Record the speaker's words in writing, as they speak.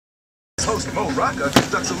Host Mo Rocca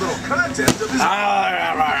conducts a little contest of his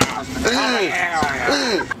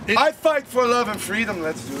I fight for love and freedom.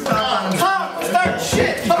 Let's do it. Tom, start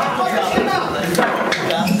shit. Tom,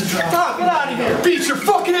 get out of here. Beat your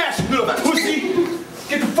fucking ass, you little pussy.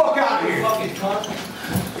 Get the fuck out of here. Come on.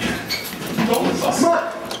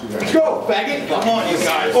 Let's go, faggot. Come on, you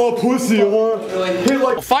guys. Oh, pussy, hit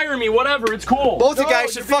like. Fire me, whatever, it's cool. Both you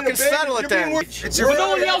guys should fucking settle it then. But no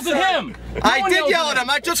one yells at him. I did yell at him.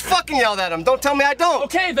 I just fucking yelled at him. Don't tell me I don't.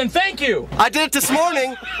 Okay, then thank you. I did it this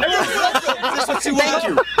morning. Thank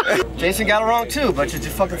you. Jason got it wrong too, but you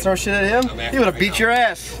just fucking throw shit at him, he would have beat your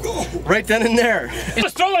ass. Right then and there. He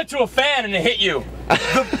was throwing it to a fan and it hit you.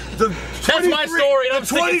 That's my story, and I'm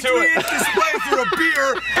sticking to it. 23-inch display for a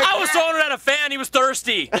beer. I was throwing it at a fan, he was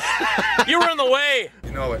thirsty. You were in the way.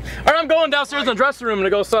 You know it. Alright, I'm going downstairs in the dressing room to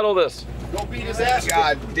go settle this. Go beat his ass.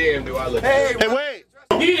 God damn, do I look. Hey, wait.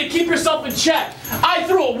 You need to keep yourself in check. I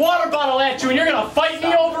threw a water bottle at you and you're gonna fight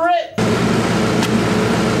me over it?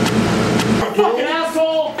 Fucking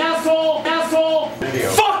asshole, asshole, asshole.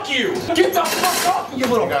 Fuck you! Get the fuck off me, you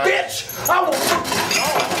little bitch! I will.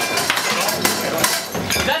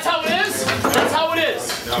 That's how it is? That's how it is.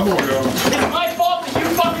 It's my fault that you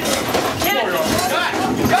fucking can't.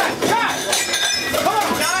 Guys! Come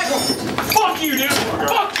on, guys! Fuck you, dude!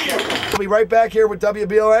 Fuck you! we'll be right back here with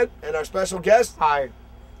WBLN and our special guest. Hi,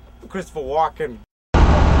 Christopher Walken.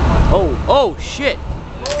 Oh shit!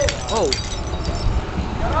 Oh.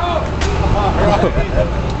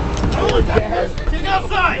 Get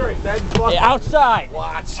outside! Yeah, outside!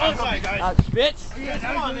 Watch. Outside, guys. Spitz?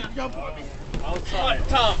 Come on, man. Jump on me. Outside.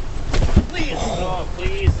 Tom, please. Oh,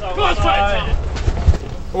 please. Go outside, Tom.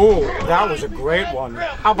 Oh, that was a great one.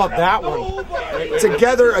 How about that one?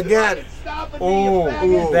 Together again. Oh,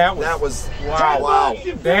 that was wow.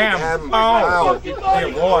 Damn. Oh, dear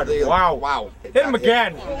Lord. Wow. Hit him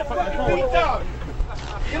again. Get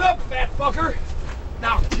up, fat fucker.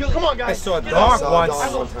 Now, come on, guys. I saw a dog once.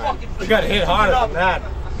 You got hit harder than that.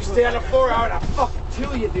 You stay on the floor, I'll fucking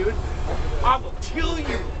kill you, dude. I will kill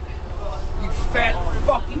you. You fat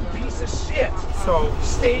fucking piece of shit. So,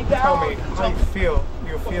 stay down. tell me how you feel.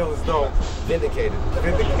 You feel as though vindicated.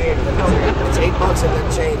 Vindicated. It's $8 and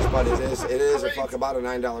then change, but it is a fuck about a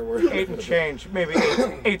 $9 word. 8 and change, maybe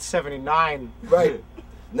 $8.79. Right.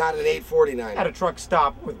 Not an $8.49. At a truck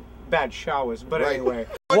stop with bad showers, but Right. anyway.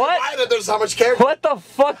 What? There's how much character. What the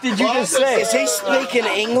fuck did you just say? Is he speaking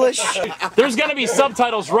English? There's gonna be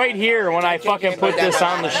subtitles right here when I fucking put this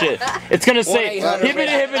on the shit. It's gonna say hibbit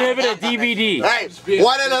a DVD. Hey,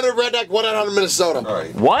 1-800 Redneck, 1-800 Minnesota. All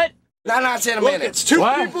right. What? Not in a minute. It's two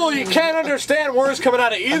people, you can't understand words coming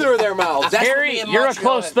out of either of their mouths. Harry, you're a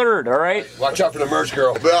close third, alright? Watch out for the merch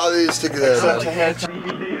girl. Well, they stick there. Look at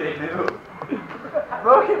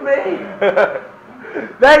me.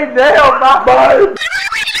 They nailed my bud.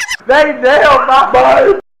 They nailed my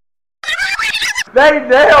bud. They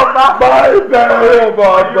nailed my bud. They nailed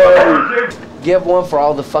my bud. Give one for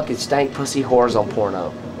all the fucking stank pussy whores on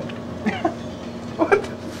porno. What?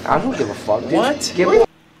 I don't give a fuck, dude. What? Give one.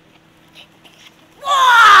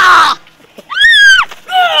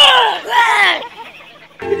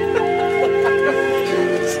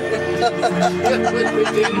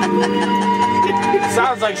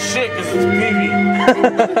 Sounds like shit because it's pee-pee.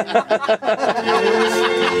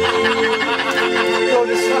 Go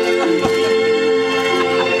to sleep.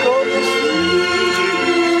 Go to sleep.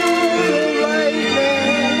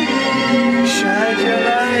 Shine your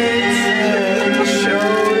lights and the show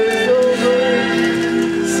is over.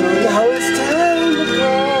 So now it's time to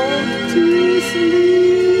go to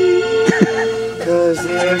sleep. 'Cause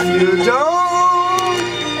if you don't,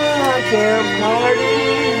 I can't party.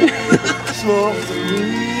 Smoke the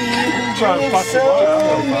weed, drink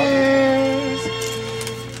some beers,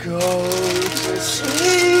 go to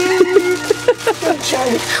sleep,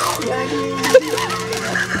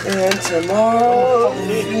 and tomorrow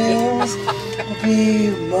things will be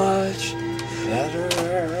much better.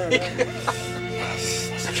 Yes,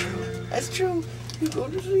 that's true. That's true. You go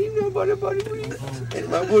to sleep, nobody, and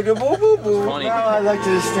my boo boo boo boo. Now I'd like to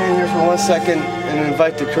just stand here for 1 second and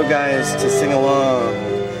invite the crew guys to sing along.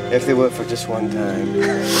 If they would for just one time.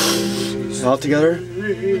 All together.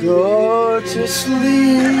 Go to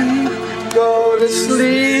sleep. Go to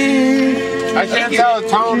sleep. I can't tell the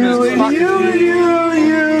tone is fucking.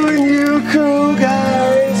 You crew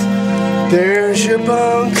guys. There's your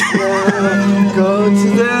bunk now. Go to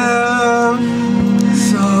them.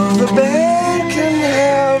 So the band can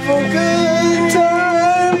have a good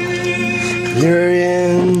time. You're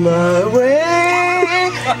in my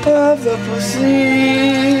way of the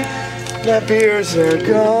pussy. My beers are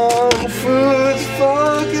gone, food's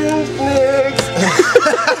fucking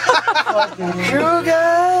You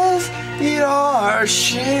guys eat all our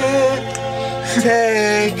shit.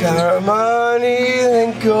 Take our money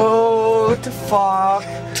and go to fuck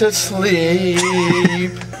to sleep.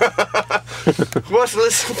 Who wants to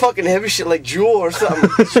listen to fucking heavy shit like Jewel or something?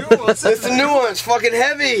 It's the new one. It's fucking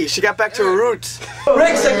heavy. She got back to her roots.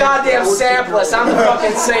 Rick's a goddamn samplist. I'm the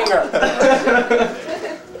fucking singer.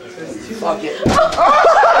 Fuck it.